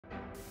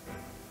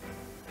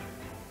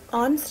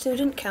On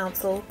student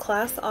council,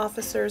 class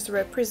officers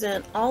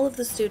represent all of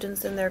the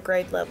students in their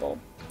grade level.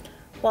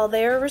 While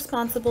they are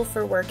responsible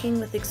for working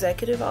with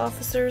executive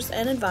officers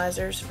and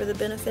advisors for the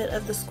benefit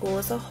of the school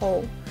as a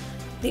whole,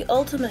 the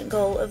ultimate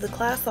goal of the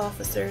class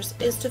officers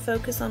is to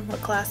focus on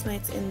what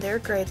classmates in their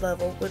grade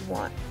level would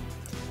want.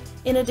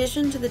 In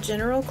addition to the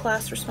general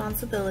class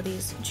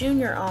responsibilities,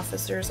 junior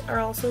officers are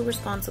also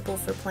responsible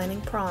for planning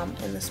prom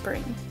in the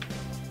spring.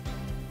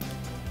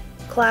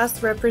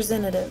 Class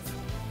representative.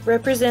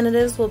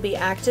 Representatives will be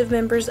active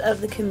members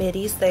of the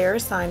committees they are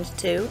assigned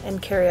to and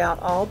carry out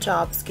all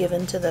jobs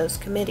given to those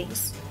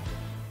committees.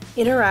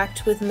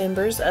 Interact with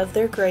members of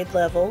their grade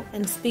level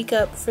and speak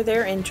up for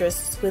their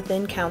interests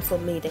within council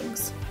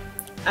meetings.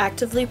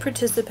 Actively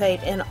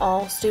participate in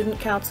all student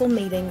council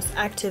meetings,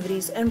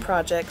 activities, and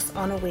projects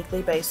on a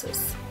weekly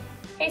basis.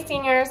 Hey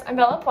seniors, I'm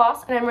Bella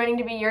Ploss and I'm running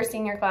to be your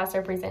senior class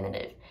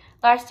representative.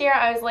 Last year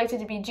I was elected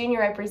to be junior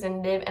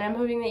representative and I'm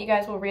hoping that you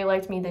guys will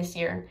re-elect me this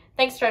year.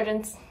 Thanks,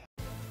 Trojans.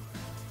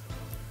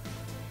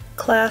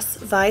 Class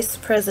Vice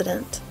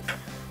President.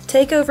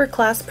 Take over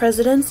class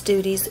president's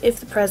duties if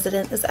the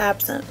president is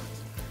absent.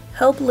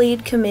 Help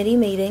lead committee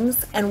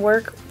meetings and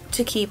work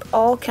to keep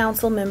all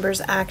council members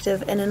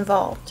active and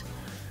involved.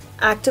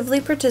 Actively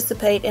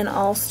participate in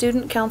all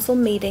student council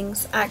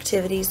meetings,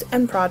 activities,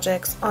 and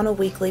projects on a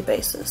weekly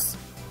basis.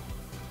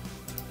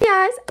 Hey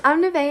guys,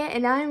 I'm Nevaeh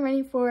and I'm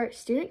running for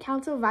Student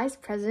Council Vice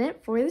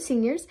President for the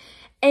seniors.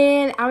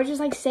 And I would just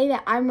like to say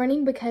that I'm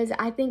running because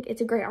I think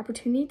it's a great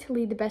opportunity to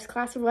lead the best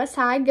class of West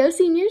High. Go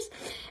seniors!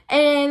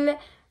 And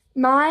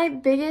my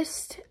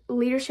biggest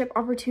leadership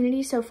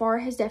opportunity so far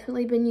has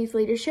definitely been youth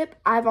leadership.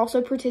 I've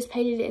also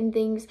participated in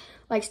things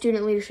like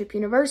Student Leadership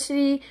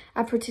University.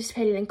 I've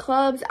participated in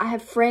clubs. I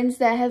have friends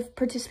that have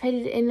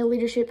participated in the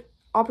leadership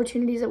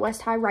opportunities at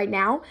West High right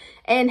now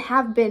and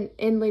have been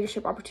in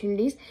leadership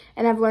opportunities,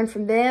 and I've learned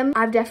from them.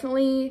 I've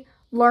definitely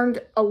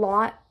learned a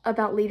lot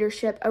about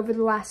leadership over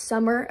the last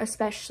summer,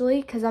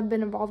 especially because I've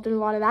been involved in a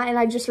lot of that, and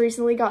I just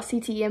recently got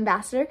CTE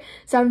ambassador,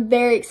 so I'm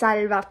very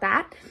excited about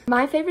that.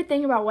 My favorite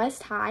thing about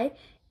West High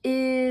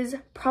is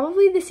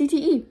probably the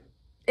CTE.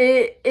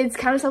 It's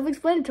kind of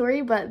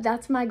self-explanatory, but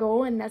that's my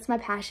goal and that's my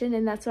passion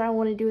and that's what I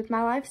want to do with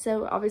my life,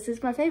 so obviously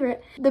it's my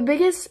favorite. The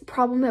biggest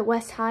problem at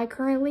West High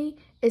currently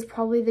is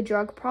probably the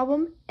drug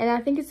problem, and I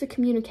think it's the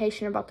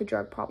communication about the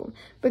drug problem,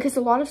 because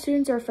a lot of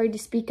students are afraid to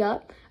speak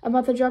up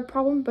about the drug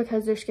problem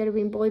because they're scared of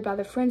being bullied by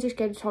their friends, they're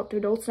scared to talk to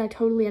adults, and I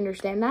totally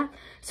understand that.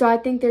 So I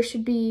think there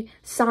should be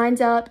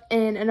signs up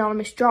and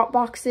anonymous drop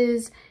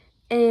boxes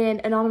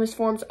and anonymous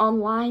forms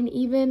online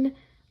even.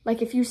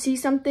 Like if you see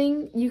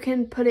something, you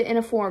can put it in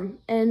a form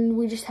and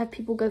we just have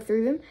people go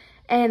through them.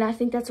 And I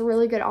think that's a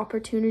really good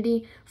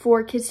opportunity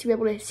for kids to be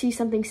able to see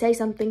something, say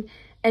something,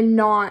 and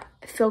not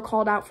feel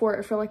called out for it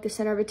or feel like the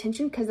center of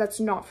attention, because that's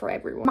not for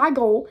everyone. My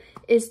goal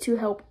is to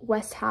help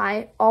West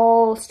High,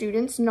 all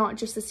students, not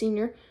just the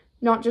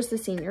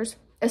seniors,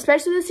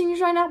 especially the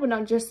seniors right now, but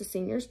not just the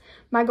seniors.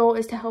 My goal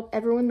is to help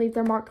everyone leave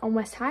their mark on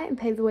West High and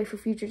pave the way for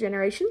future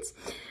generations.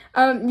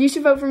 You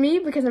should vote for me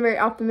because I'm very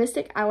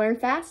optimistic. I learn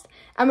fast.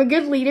 I'm a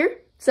good leader,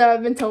 so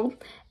I've been told.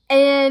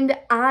 And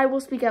I will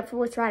speak up for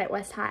what's right at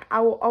West High.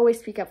 I will always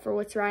speak up for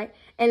what's right.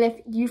 And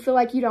if you feel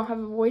like you don't have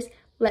a voice,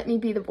 let me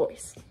be the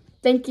voice.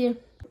 Thank you.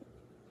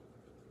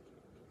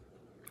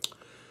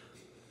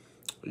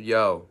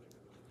 Yo,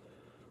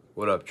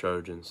 what up,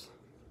 Trojans?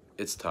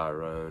 It's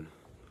Tyrone,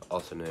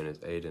 also known as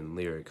Aiden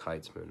Lyric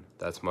Heitzman.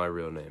 That's my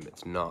real name.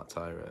 It's not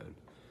Tyrone.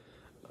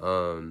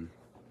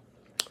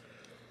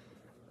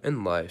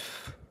 In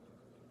life,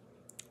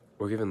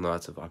 we're given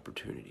lots of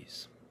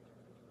opportunities.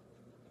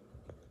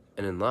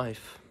 And in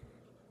life,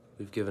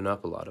 we've given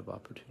up a lot of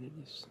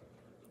opportunities.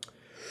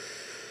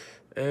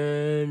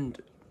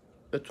 And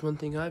that's one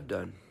thing I've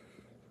done.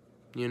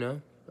 You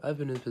know, I've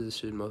been in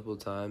position multiple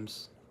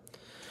times,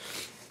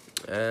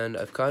 and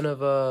I've kind of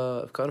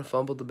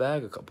fumbled the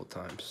bag a couple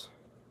times,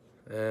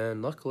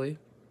 and luckily,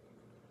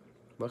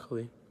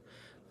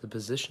 the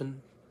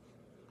position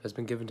has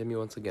been given to me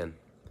once again.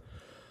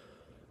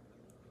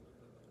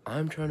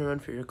 I'm trying to run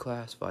for your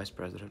class vice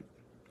president,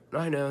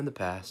 and I know in the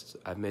past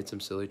I've made some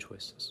silly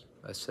choices.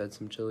 I said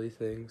some silly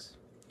things,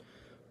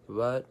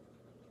 but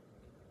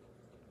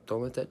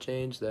don't let that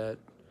change that.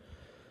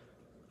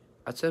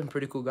 I'd say I'm a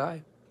pretty cool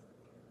guy.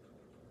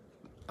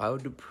 I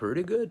would do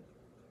pretty good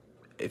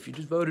if you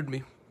just voted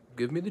me.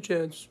 Give me the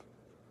chance,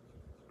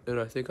 and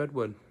I think I'd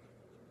win.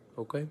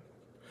 Okay?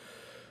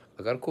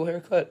 I got a cool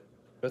haircut.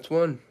 That's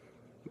one.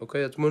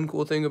 Okay, that's one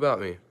cool thing about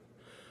me.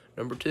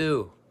 Number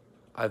 2,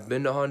 I've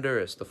been to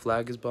Honduras. The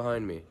flag is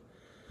behind me.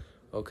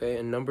 Okay,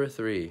 and number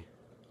 3,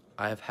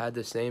 I have had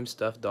the same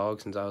stuffed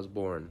dog since I was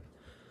born.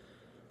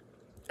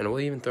 And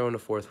we'll even throw in a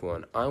 4th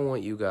one. I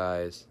want you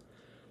guys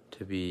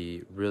to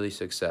be really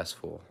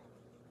successful.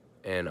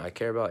 And I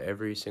care about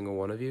every single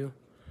one of you.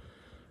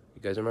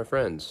 You guys are my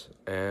friends,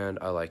 and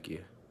I like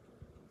you.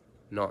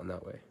 Not in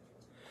that way.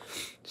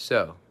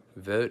 So,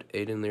 vote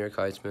Aiden Lyric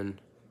Heitzman,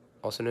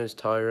 also known as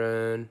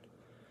Tyrone,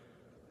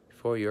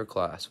 for your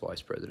class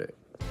vice president.